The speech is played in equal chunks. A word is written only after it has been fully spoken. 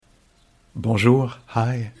Bonjour,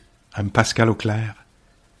 hi, I'm Pascal Auclair.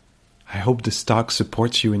 I hope this talk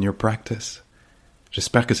supports you in your practice.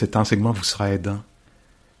 J'espère que cet enseignement vous sera aidant.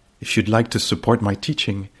 If you'd like to support my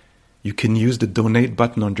teaching, you can use the donate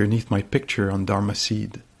button underneath my picture on Dharma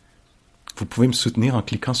Seed. Vous pouvez me soutenir en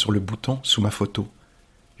cliquant sur le bouton sous ma photo.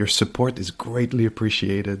 Your support is greatly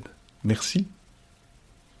appreciated. Merci.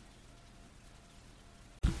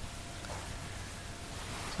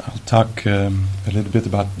 I'll talk a little bit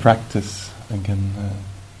about practice again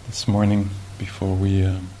this morning before we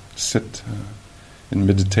sit in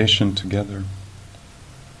meditation together.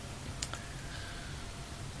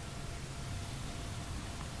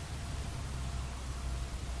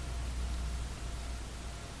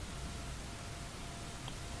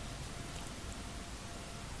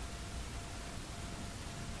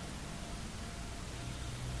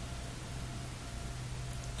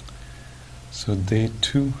 So day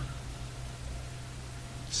 2,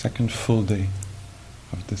 second full day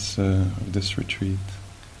of this retreat.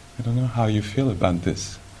 I don't know how you feel about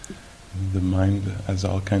this. The mind has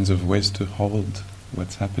all kinds of ways to hold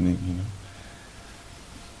what's happening.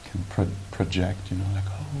 Can project. Like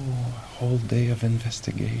a whole day of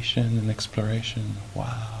investigation and exploration.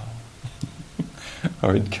 Wow.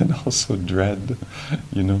 Or it can also dread.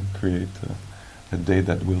 Create a day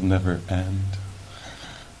that will never end.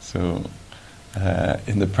 So.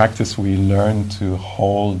 In the practice we learn to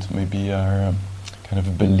hold maybe our kind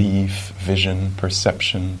of belief, vision,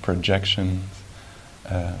 perception, projection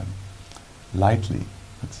lightly.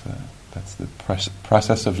 That's the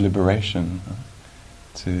process of liberation,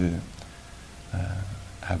 to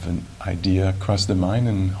have an idea cross the mind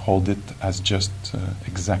and hold it as just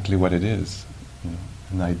exactly what it is,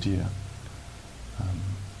 an idea.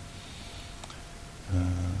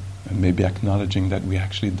 And maybe acknowledging that we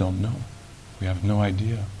actually don't know. We have no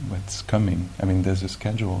idea what's coming. There's a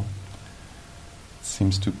schedule. It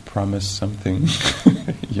seems to promise something,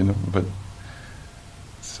 but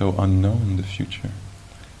so unknown, the future.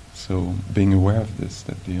 So being aware of this,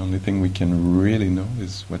 that the only thing we can really know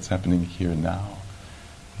is what's happening here now.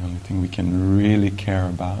 The only thing we can really care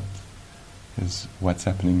about is what's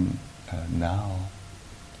happening now.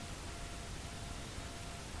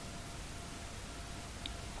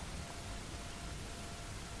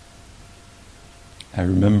 I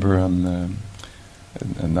remember on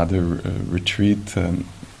another retreat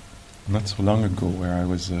not so long ago where I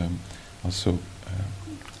was also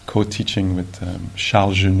co-teaching with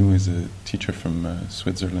Charles Genoux, is a teacher from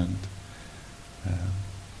Switzerland.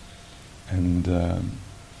 And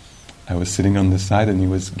I was sitting on the side and he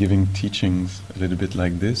was giving teachings a little bit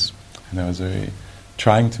like this, and I was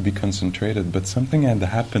trying to be concentrated, but something had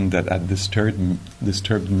happened that had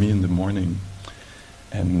disturbed me in the morning.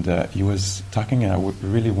 And he was talking, and I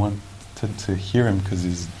really wanted to hear him because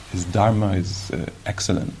his Dharma is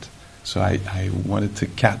excellent. So I wanted to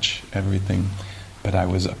catch everything, but I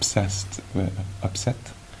was upset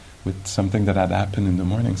with something that had happened in the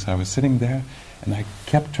morning. So I was sitting there, and I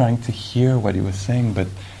kept trying to hear what he was saying, but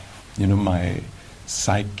my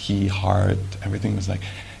psyche, heart, everything was like,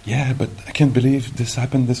 yeah, but I can't believe this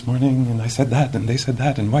happened this morning, and I said that, and they said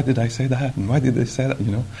that, and why did I say that, and why did they say that,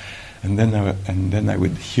 And then I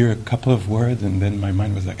would hear a couple of words, and then my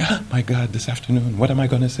mind was like, oh my God, this afternoon, what am I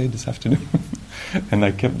going to say this afternoon? And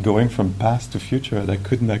I kept going from past to future, and I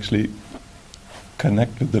couldn't actually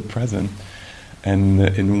connect with the present. And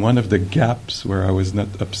in one of the gaps where I was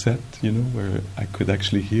not upset, where I could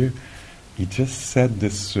actually hear, he just said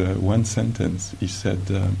this one sentence. He said,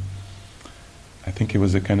 I think it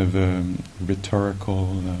was a kind of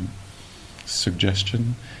rhetorical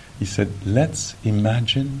suggestion. He said, let's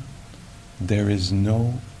imagine there is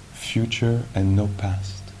no future and no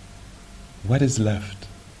past. What is left?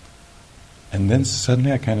 And then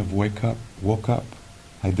suddenly I kind of woke up.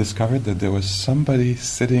 I discovered that there was somebody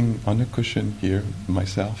sitting on a cushion here,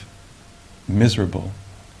 myself, miserable.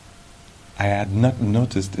 I had not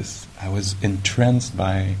noticed this. I was entranced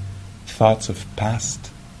by thoughts of past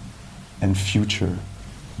and future.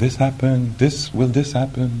 This happened, will this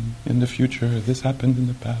happen in the future? This happened in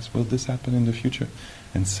the past, will this happen in the future?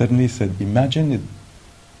 And suddenly he said, imagine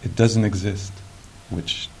it doesn't exist,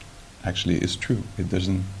 which actually is true. It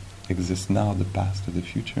doesn't exist now, the past or the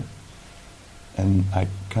future. And I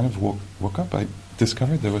kind of woke up. I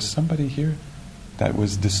discovered there was somebody here that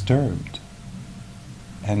was disturbed.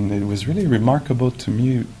 And it was really remarkable to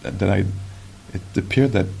me that it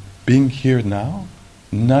appeared that being here now,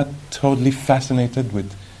 not totally fascinated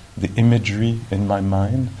with the imagery in my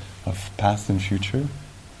mind of past and future,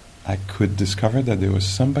 I could discover that there was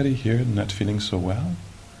somebody here not feeling so well,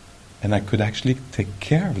 and I could actually take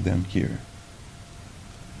care of them here.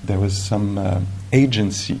 there was some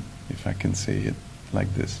agency, if I can say it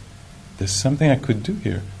like this. There's something I could do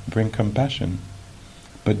here, bring compassion.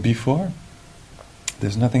 But before,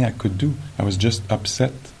 there's nothing I could do. I was just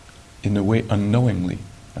upset in a way unknowingly.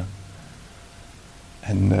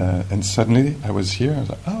 And suddenly I was here, I was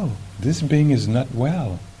like, oh, this being is not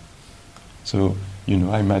well. So,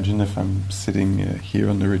 I imagine if I'm sitting here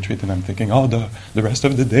on the retreat and I'm thinking, oh, the rest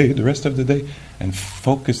of the day, and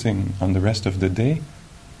focusing on the rest of the day,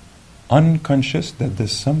 unconscious that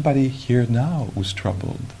there's somebody here now who's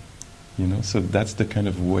troubled. So that's the kind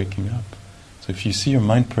of waking up. So if you see your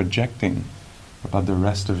mind projecting about the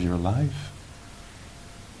rest of your life,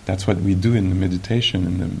 that's what we do in the meditation,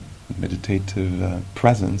 in the meditative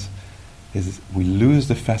presence, is we lose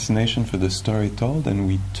the fascination for the story told and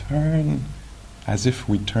we turn, as if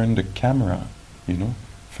we turn the camera,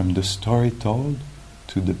 from the story told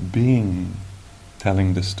to the being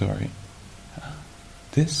telling the story.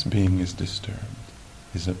 This being is disturbed,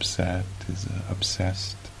 is upset, is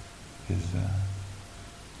obsessed, is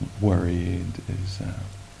worried, is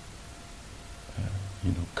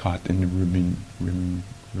caught in rumination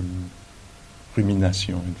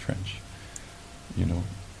in French,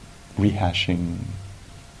 rehashing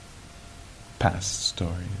past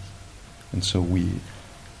stories. And so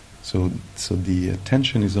the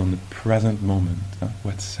attention is on the present moment,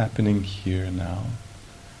 what's happening here now.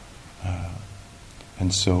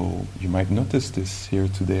 And so you might notice this here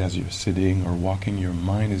today as you're sitting or walking, your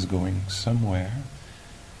mind is going somewhere.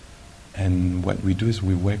 And what we do is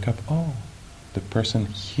we wake up, oh, the person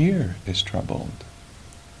here is troubled,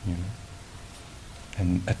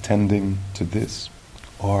 and attending to this,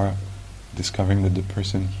 or discovering that the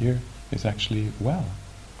person here is actually well,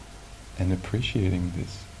 and appreciating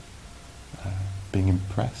this, being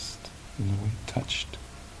impressed, in a way, touched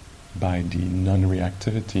by the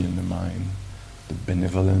non-reactivity in the mind, the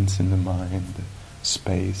benevolence in the mind, the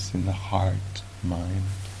space in the heart, mind.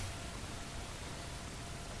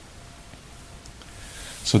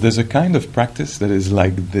 So there's a kind of practice that is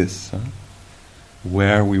like this,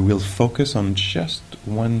 where we will focus on just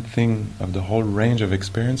one thing of the whole range of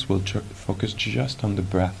experience. We'll focus just on the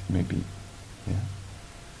breath, maybe.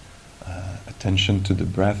 Attention to the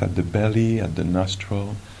breath at the belly, at the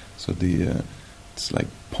nostril. So it's like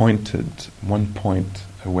pointed, one point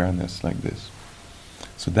awareness like this.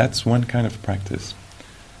 So that's one kind of practice.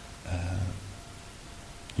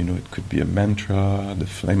 It could be a mantra, the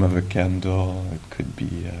flame of a candle. It could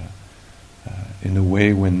be, in a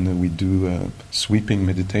way, when we do sweeping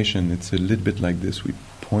meditation, it's a little bit like this. We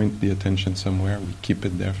point the attention somewhere, we keep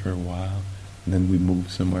it there for a while, and then we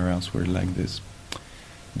move somewhere else. We're like this.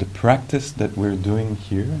 The practice that we're doing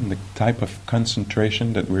here and the type of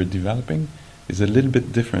concentration that we're developing is a little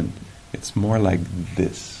bit different. It's more like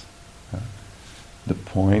this. The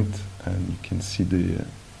point, and you can see the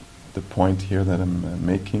point here that I'm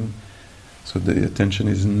making. So the attention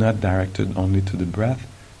is not directed only to the breath.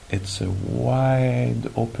 It's a wide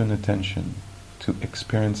open attention to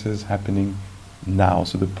experiences happening now.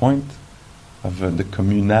 So the point of the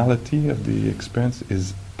communality of the experience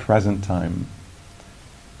is present time.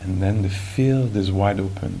 And then the field is wide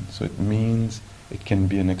open. So it means it can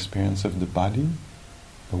be an experience of the body,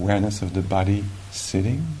 awareness of the body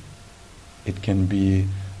sitting. It can be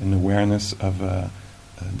an awareness of the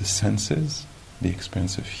senses, the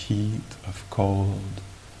experience of heat, of cold,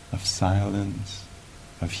 of silence,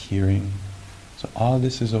 of hearing. So all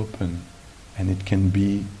this is open, and it can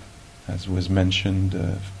be, as was mentioned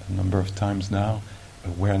a number of times now,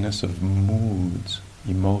 awareness of moods,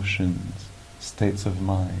 emotions, states of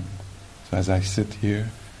mind. So as I sit here,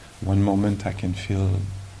 one moment I can feel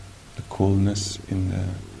the coolness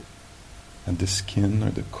at the skin, or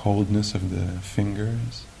the coldness of the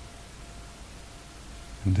fingers.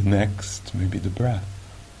 And the next, maybe the breath.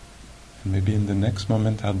 And maybe in the next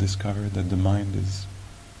moment I'll discover that the mind is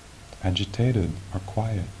agitated or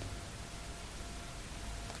quiet.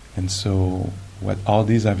 And so what all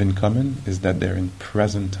these have in common is that they're in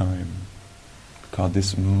present time. We call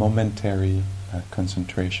this momentary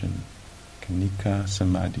concentration, Kanika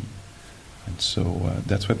Samadhi. And so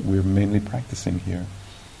that's what we're mainly practicing here.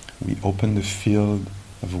 We open the field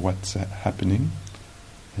of what's happening,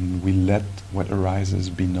 and we let what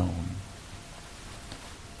arises be known.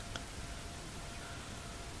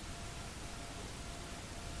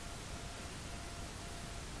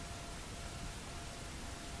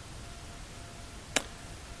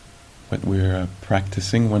 What we're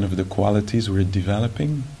practicing, one of the qualities we're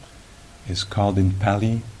developing, is called in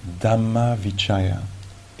Pali Dhamma Vichaya,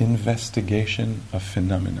 investigation of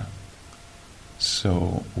phenomena.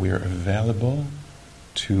 So we're available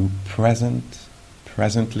to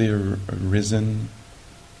presently arisen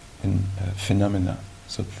in phenomena.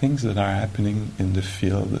 So things that are happening in the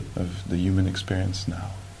field of the human experience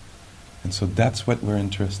now. And so that's what we're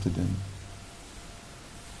interested in.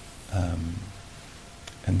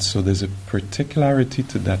 And so there's a particularity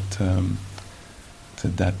to that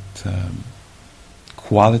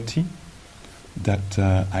quality that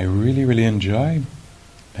I really, really enjoy,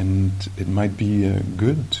 and it might be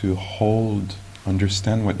good to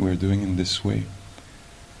understand what we're doing in this way.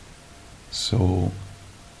 So,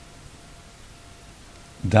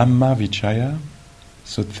 Dhamma Vichaya,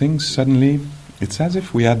 so things suddenly, it's as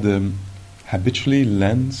if we had the habitually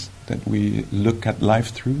lens that we look at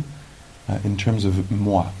life through in terms of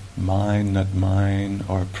moi, mine, not mine,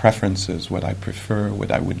 or preferences, what I prefer, what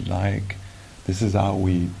I would like. This is how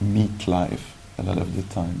we meet life a lot of the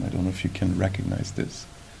time. I don't know if you can recognize this.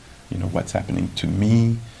 You know, what's happening to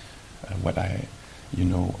me, and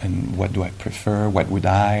what do I prefer, what would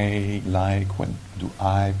I like, what do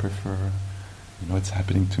I prefer, it's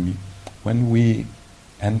happening to me. When we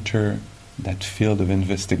enter that field of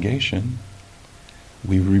investigation,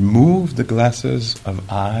 we remove the glasses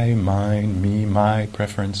of I, mine, me, my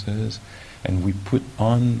preferences, and we put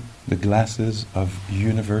on the glasses of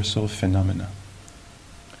universal phenomena.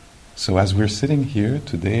 So as we're sitting here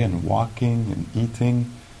today and walking and eating,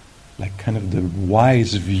 like kind of the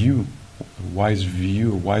wise view, a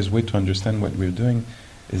wise way to understand what we're doing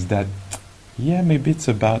is that, maybe it's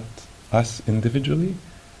about us individually,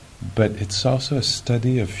 but it's also a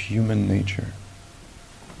study of human nature.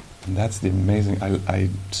 And that's the amazing, I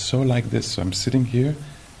so like this. So I'm sitting here,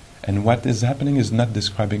 and what is happening is not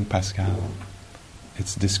describing Pascal.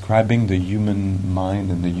 It's describing the human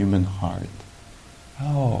mind and the human heart.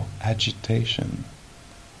 Oh, agitation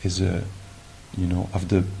is of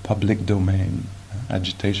the public domain.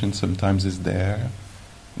 Agitation sometimes is there.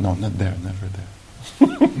 No, not there, never there.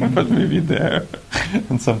 But maybe there.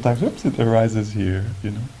 And sometimes, it arises here,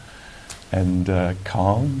 And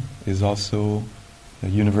calm is also a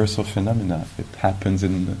universal phenomena. It happens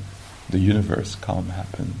in the universe, calm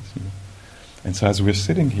happens. And so as we're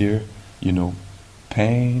sitting here,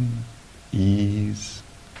 pain, ease,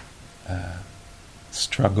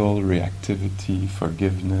 struggle, reactivity,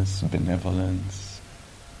 forgiveness, benevolence,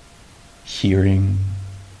 hearing,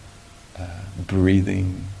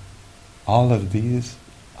 breathing, all of these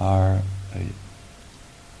are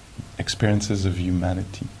experiences of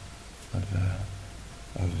humanity,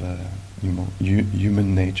 of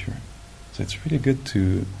human nature. So it's really good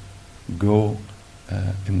to go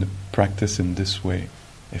in the practice in this way,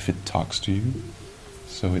 if it talks to you.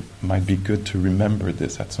 So it might be good to remember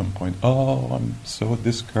this at some point. Oh, I'm so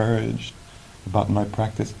discouraged about my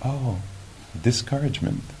practice. Oh,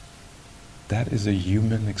 discouragement. That is a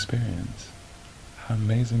human experience. How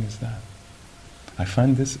amazing is that? I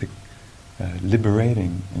find this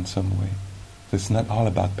liberating in some way. It's not all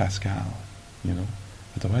about Pascal,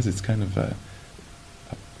 Otherwise it's kind of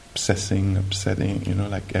upsetting,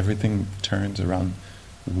 like everything turns around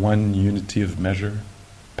one unity of measure,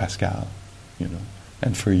 Pascal,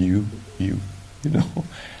 and for you.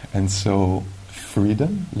 And so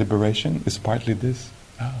freedom, liberation is partly this.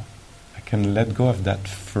 Oh, I can let go of that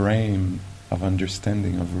frame of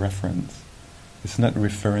understanding, of reference. It's not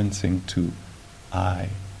referencing to I.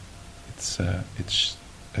 It's a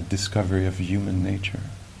discovery of human nature.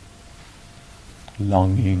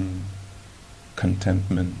 Longing,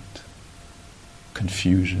 contentment,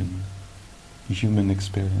 confusion, human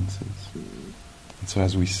experiences. And so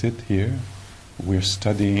as we sit here, we're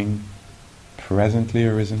studying presently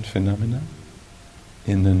arisen phenomena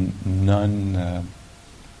in a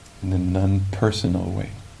non-personal way.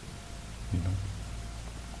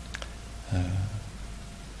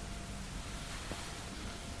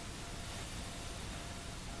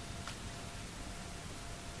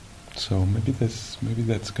 So maybe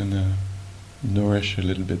that's gonna nourish a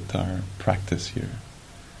little bit our practice here.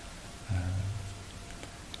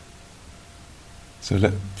 So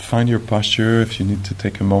find your posture. If you need to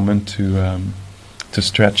take a moment to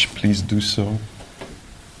stretch, please do so.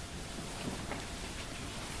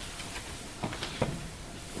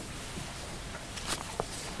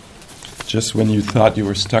 Just when you thought you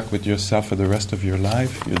were stuck with yourself for the rest of your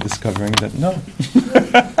life, you're discovering that no,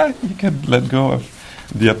 you can let go of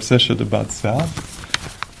the obsession about self.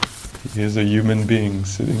 Here's a human being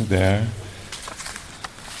sitting there.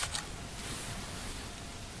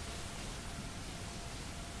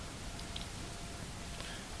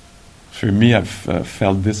 For me, I've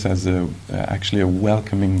felt this as actually a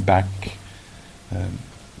welcoming back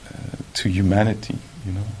to humanity.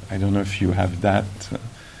 I don't know if you have that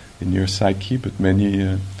in your psyche, but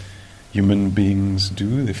many human beings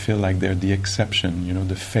do. They feel like they're the exception,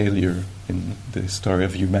 the failure in the story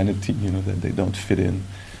of humanity, that they don't fit in.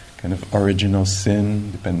 Kind of original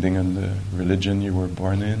sin, depending on the religion you were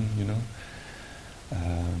born in,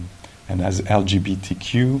 and as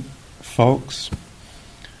LGBTQ folks,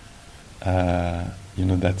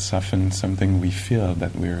 that's often something we feel,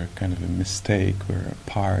 that we're kind of a mistake, we're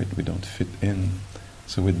apart, we don't fit in.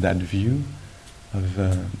 So with that view of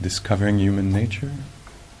discovering human nature,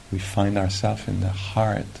 we find ourselves in the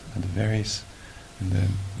heart, at the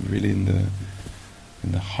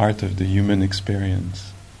in the heart of the human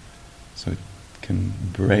experience. So it can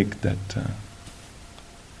break that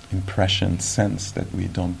impression, sense that we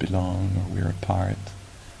don't belong or we're apart.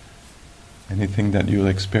 Anything that you'll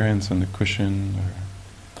experience on the cushion or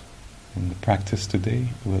in the practice today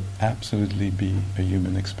will absolutely be a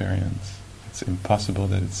human experience. It's impossible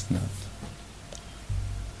that it's not.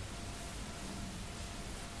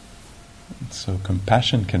 And so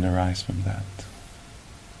compassion can arise from that.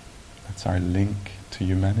 That's our link to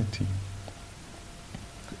humanity.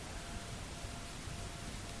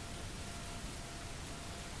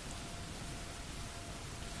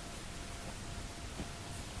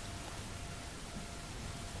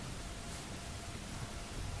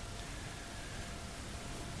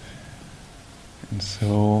 And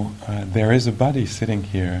so there is a body sitting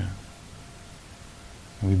here.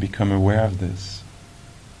 We become aware of this.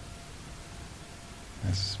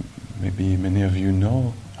 As maybe many of you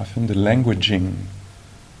know, often the languaging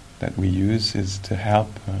that we use is to help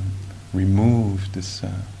remove this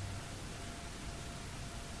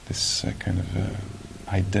kind of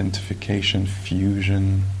identification,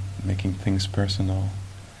 fusion, making things personal.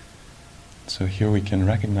 So here we can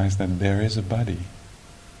recognize that there is a body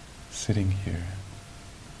sitting here.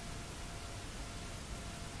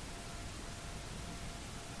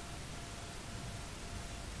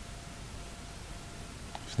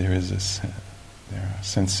 If there are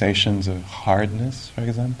sensations of hardness, for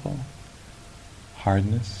example.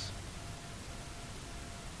 Hardness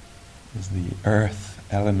is the earth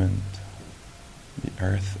element. The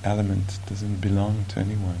earth element doesn't belong to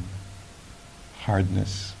anyone.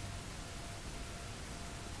 Hardness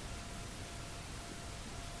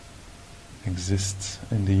exists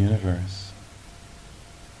in the universe.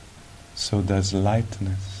 So does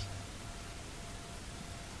lightness.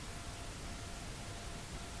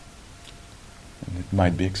 And it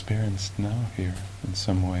might be experienced now here in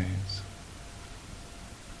some ways.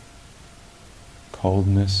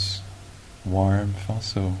 Coldness, warmth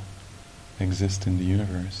also exist in the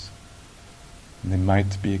universe. And they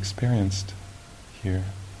might be experienced here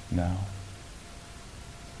now.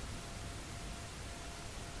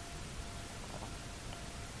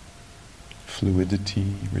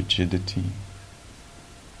 Fluidity, rigidity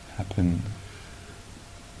happen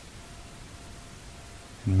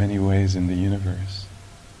in many ways in the universe.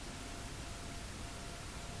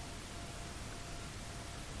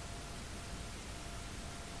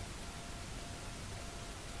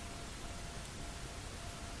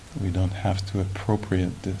 We don't have to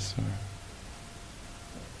appropriate this or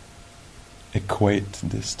equate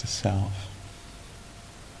this to self.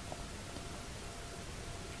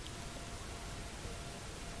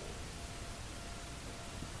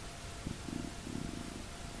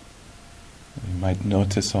 You might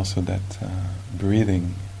notice also that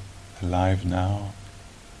breathing, alive now,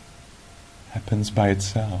 happens by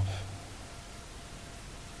itself.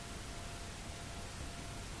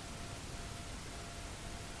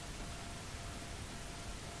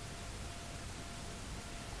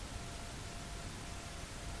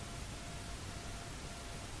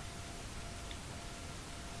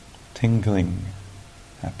 Tingling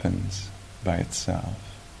happens by itself.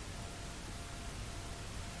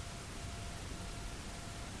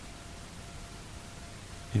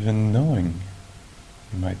 Even knowing,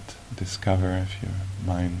 you might discover if your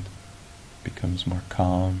mind becomes more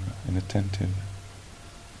calm and attentive,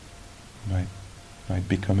 might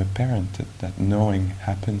become apparent that knowing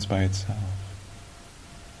happens by itself.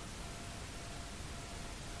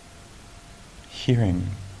 Hearing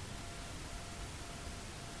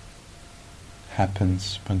happens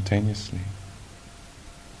spontaneously.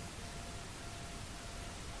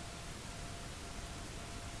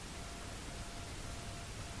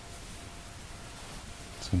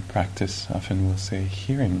 So in practice, often we'll say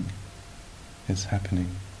hearing is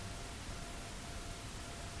happening.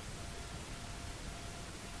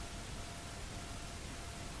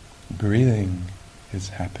 Breathing is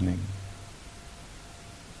happening.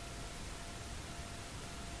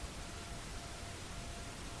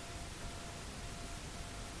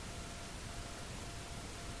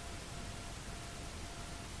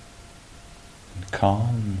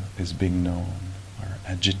 calm is being known, or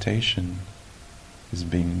agitation is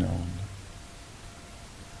being known.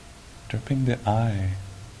 Dropping the I,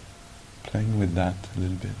 playing with that a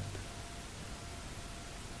little bit.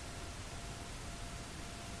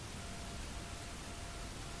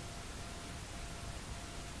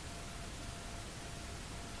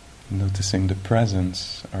 Noticing the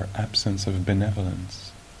presence or absence of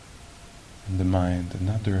benevolence in the mind,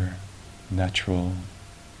 another natural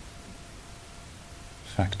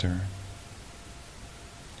factor,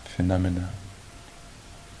 phenomena.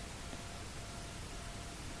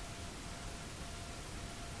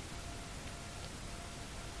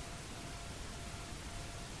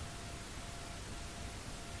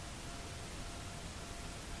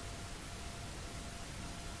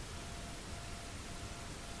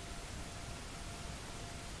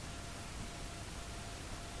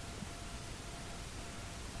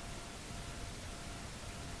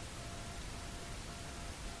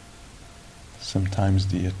 Sometimes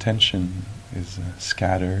the attention is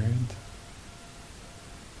scattered.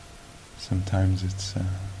 Sometimes it's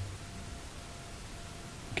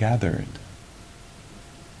gathered.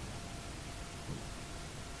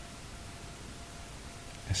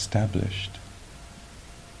 Established.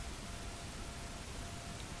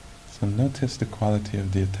 So notice the quality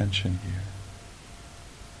of the attention here.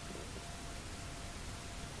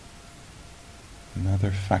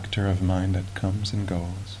 Another factor of mind that comes and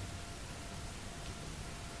goes.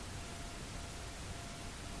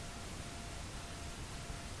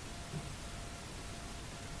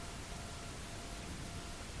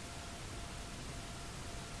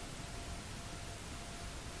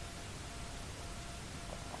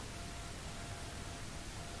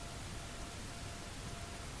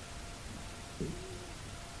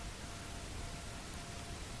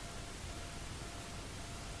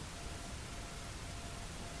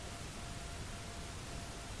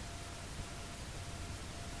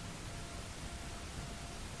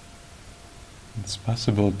 It's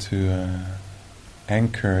possible to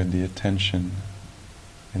anchor the attention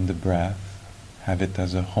in the breath, have it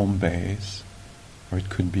as a home base, or it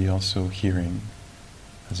could be also hearing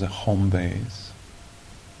as a home base.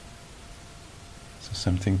 So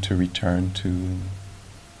something to return to.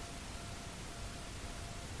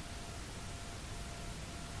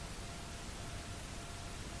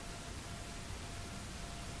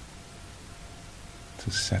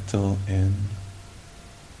 To settle in.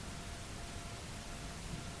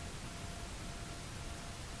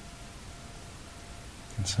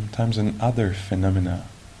 And sometimes another phenomena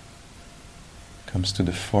comes to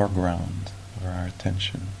the foreground of our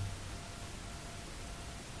attention.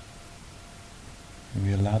 And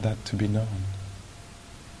we allow that to be known.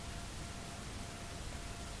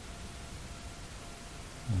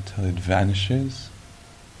 Until it vanishes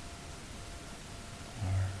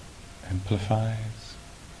or amplifies,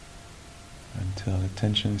 until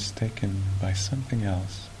attention is taken by something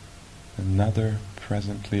else, another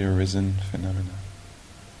presently arisen phenomena.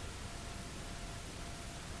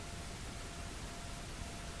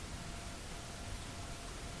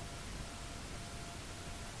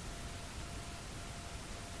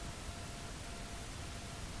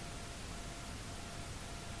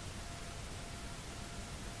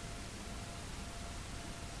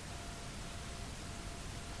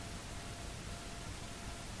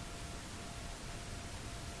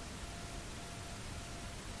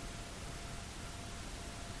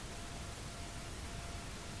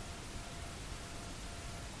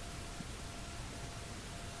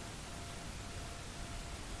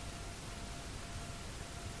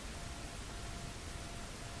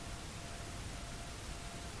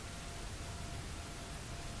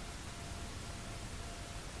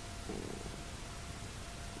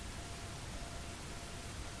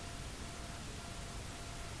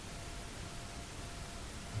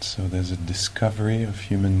 So there's a discovery of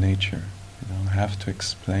human nature. You don't have to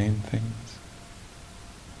explain things.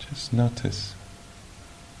 Just notice.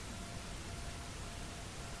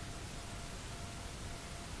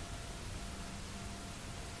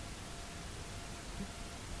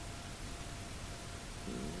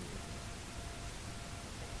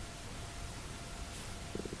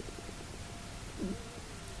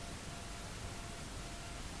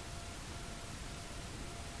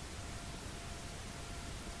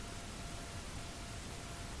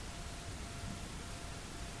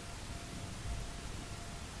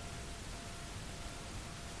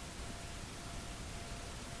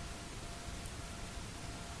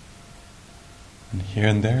 And here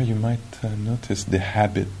and there you might notice the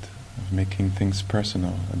habit of making things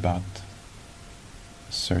personal about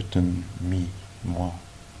a certain me, moi.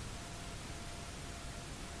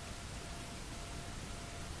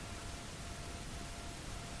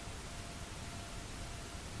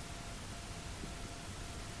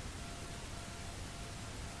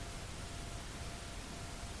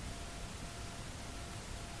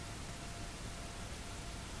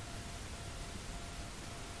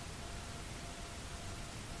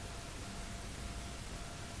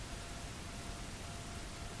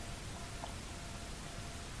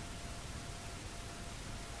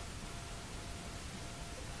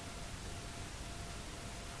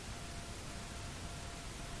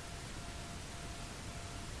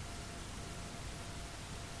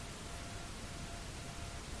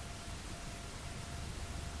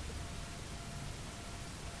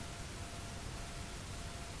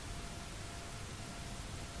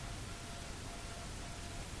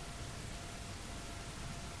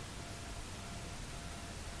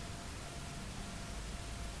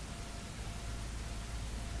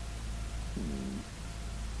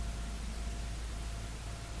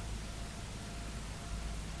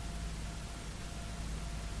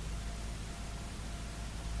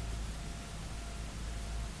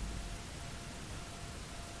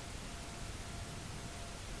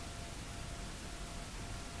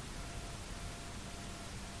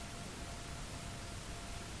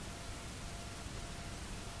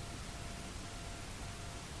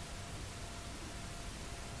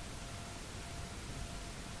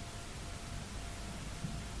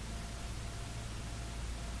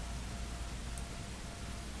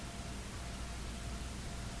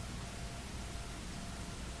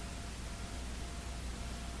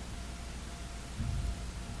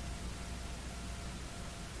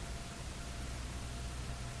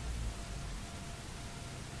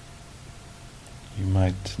 you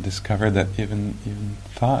might discover that even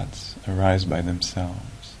thoughts arise by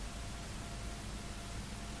themselves.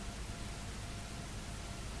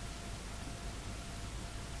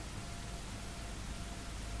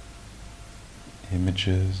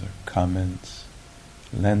 Images or comments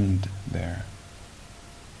lend there.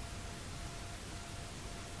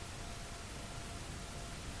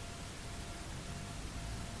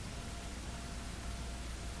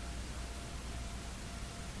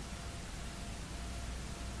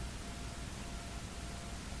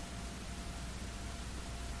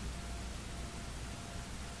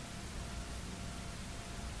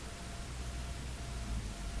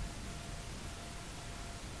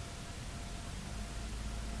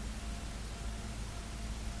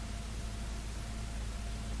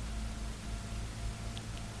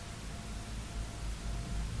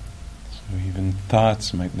 So even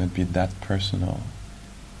thoughts might not be that personal,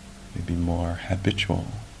 maybe more habitual.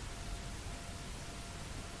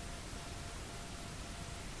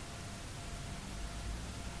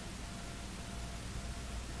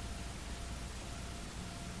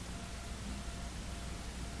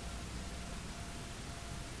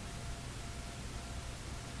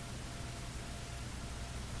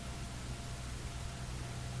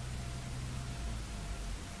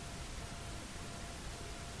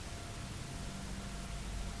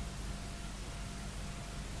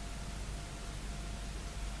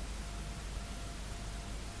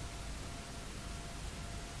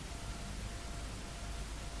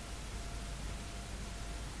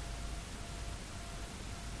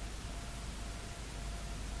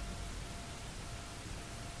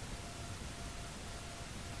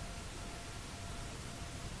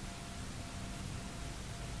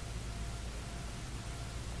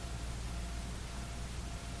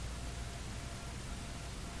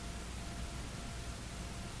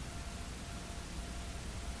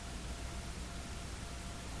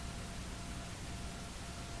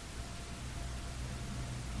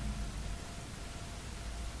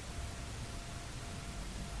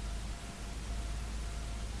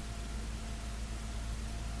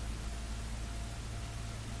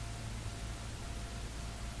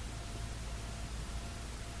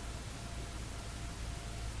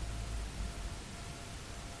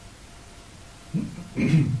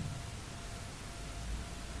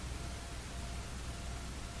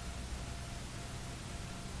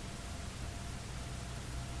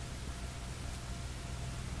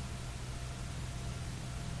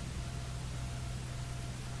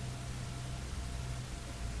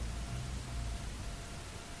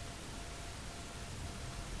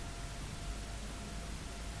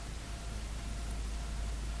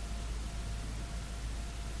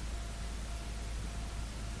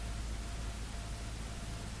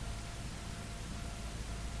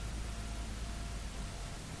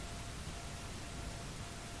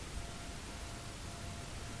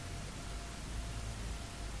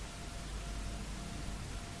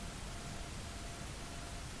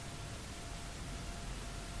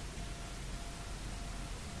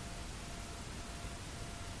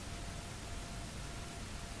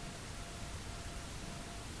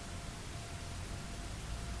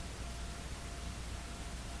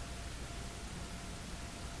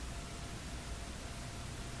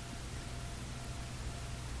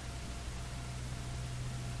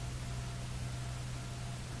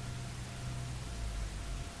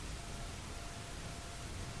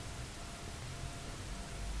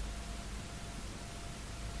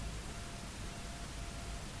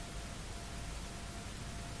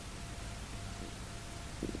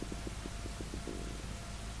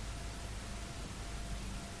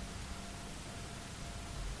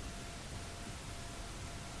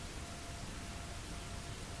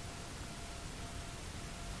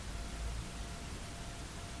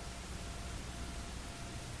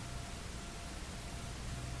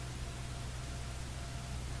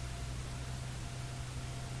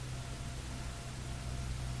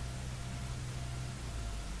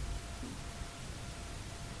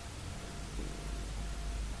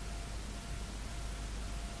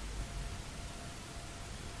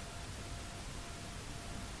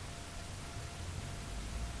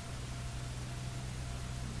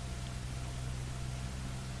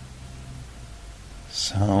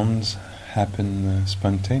 Sounds happen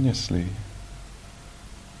spontaneously.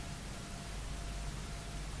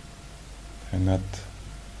 They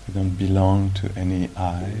don't belong to any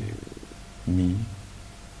I, me.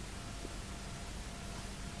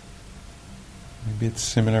 Maybe it's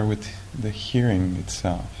similar with the hearing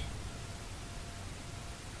itself.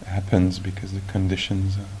 It happens because the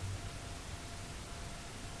conditions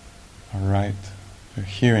are right for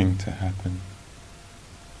hearing to happen.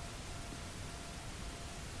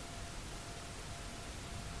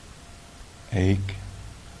 ache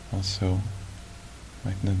also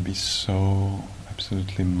might not be so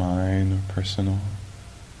absolutely mine or personal.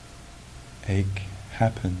 Ache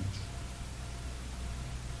happens.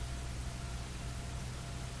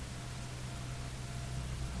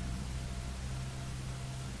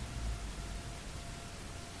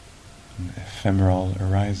 An ephemeral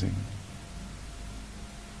arising.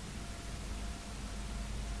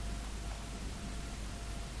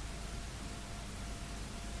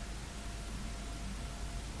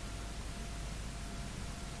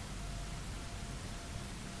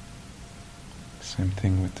 Same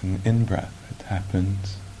thing with an in-breath. It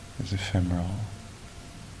happens, is ephemeral.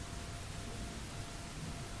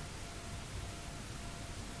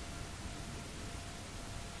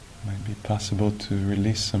 Might be possible to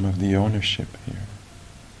release some of the ownership here.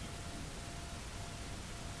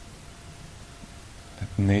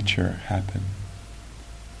 Let nature happen.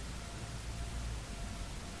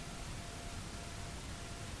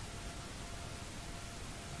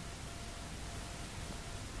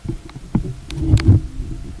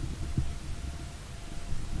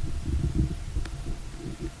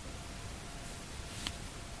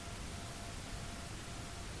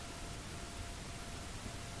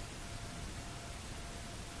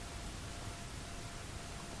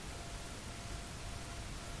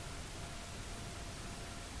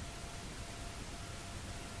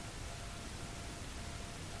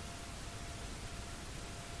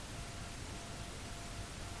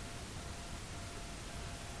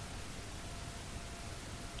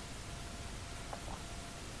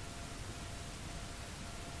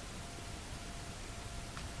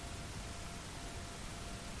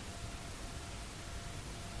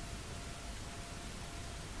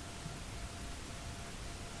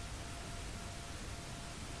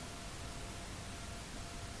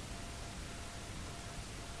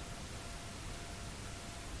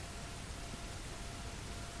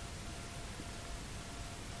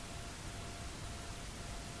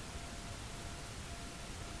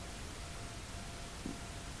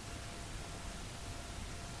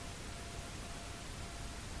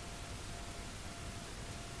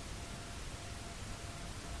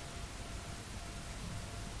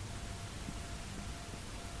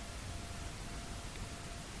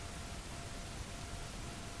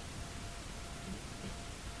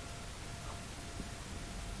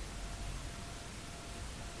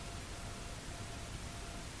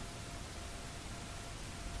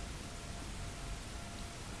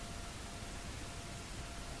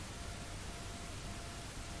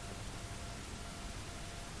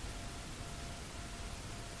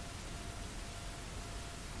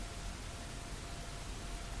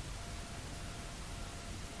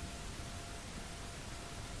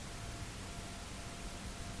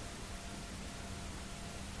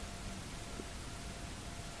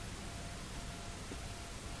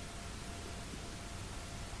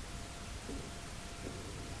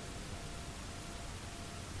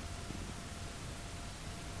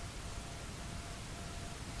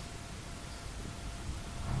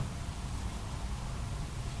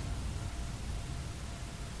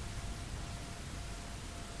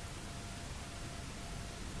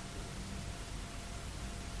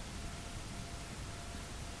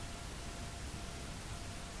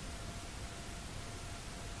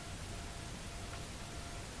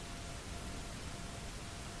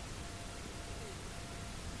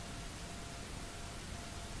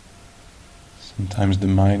 Sometimes the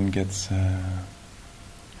mind gets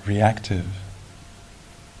reactive.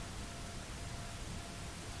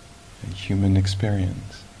 A human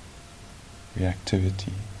experience,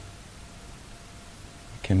 reactivity.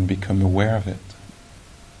 We can become aware of it.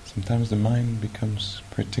 Sometimes the mind becomes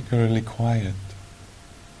particularly quiet,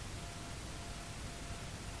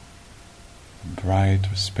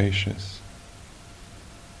 bright or spacious,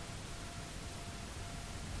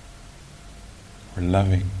 or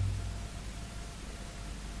loving.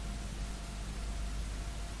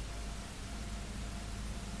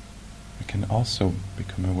 We can also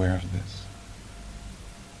become aware of this.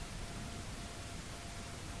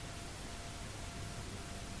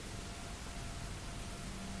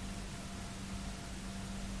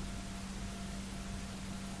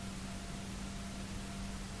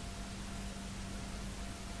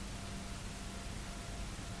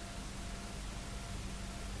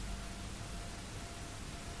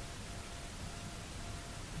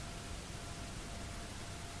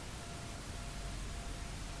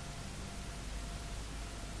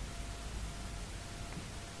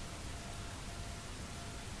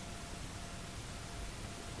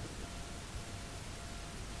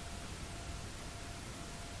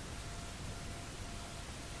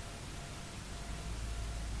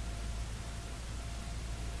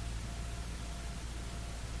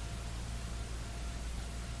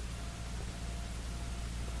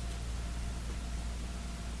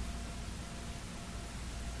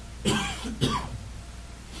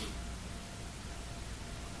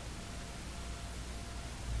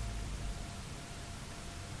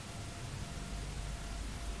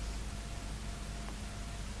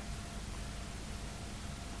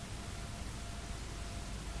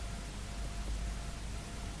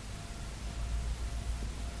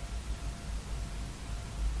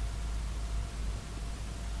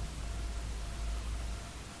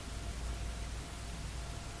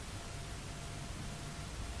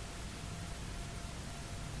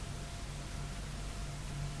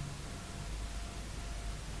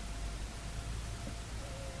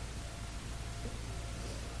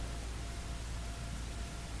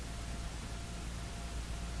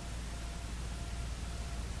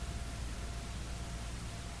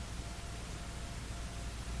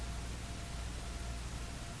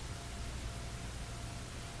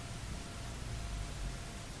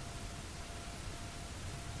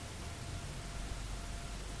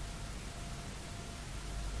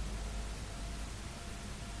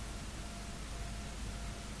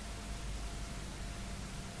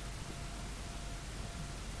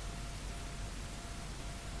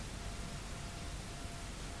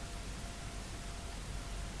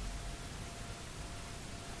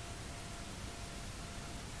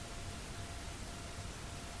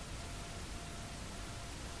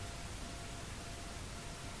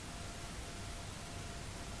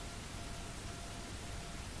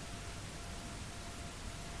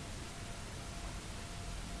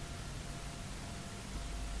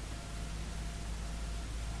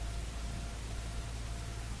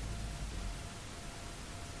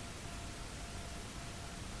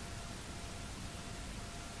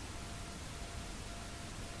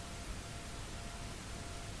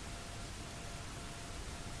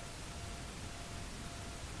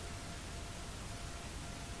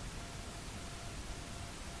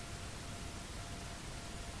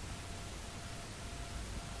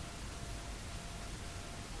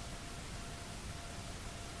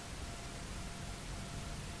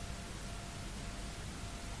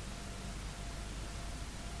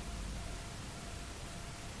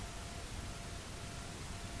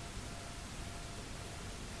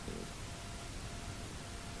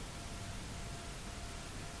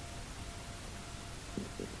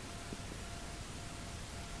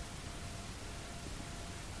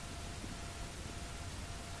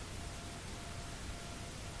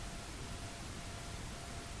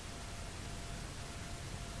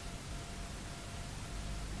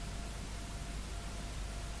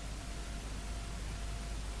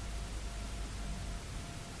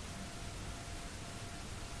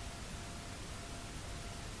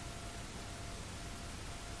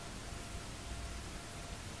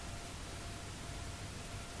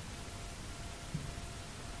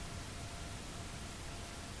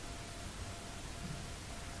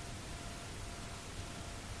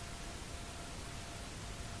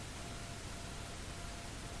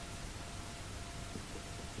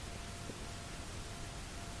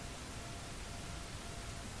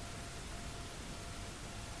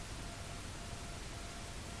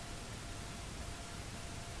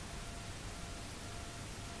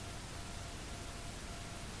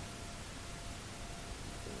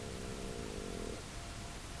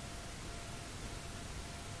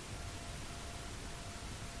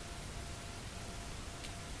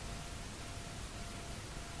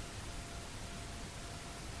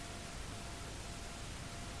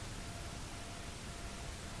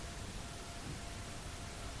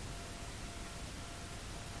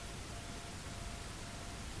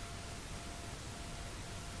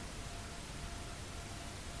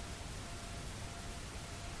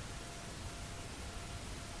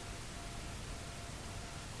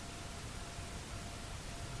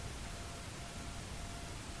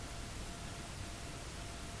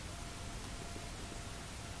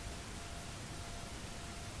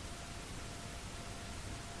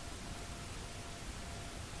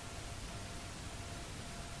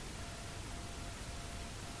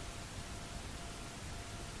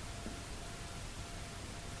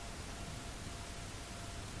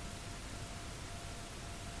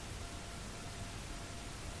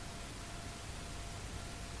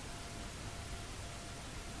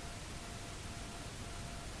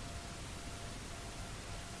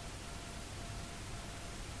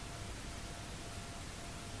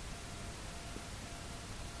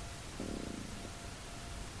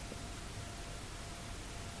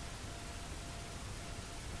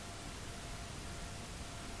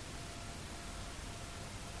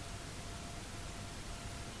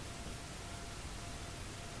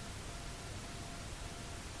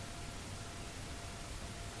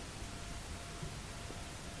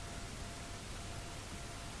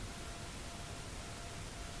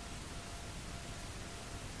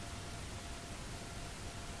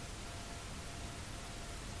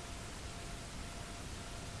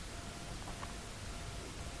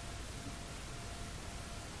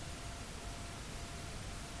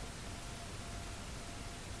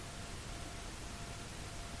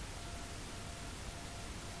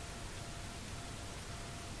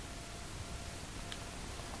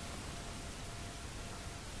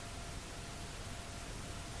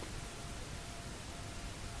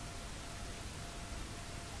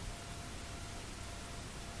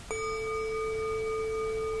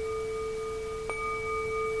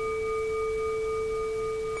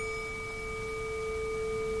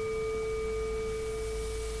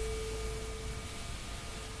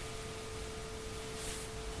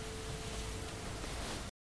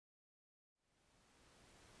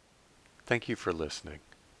 Thank you for listening.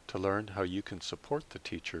 To learn how you can support the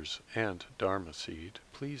teachers and Dharma Seed,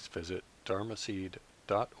 please visit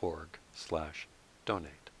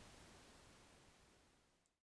dharmaseed.org/donate.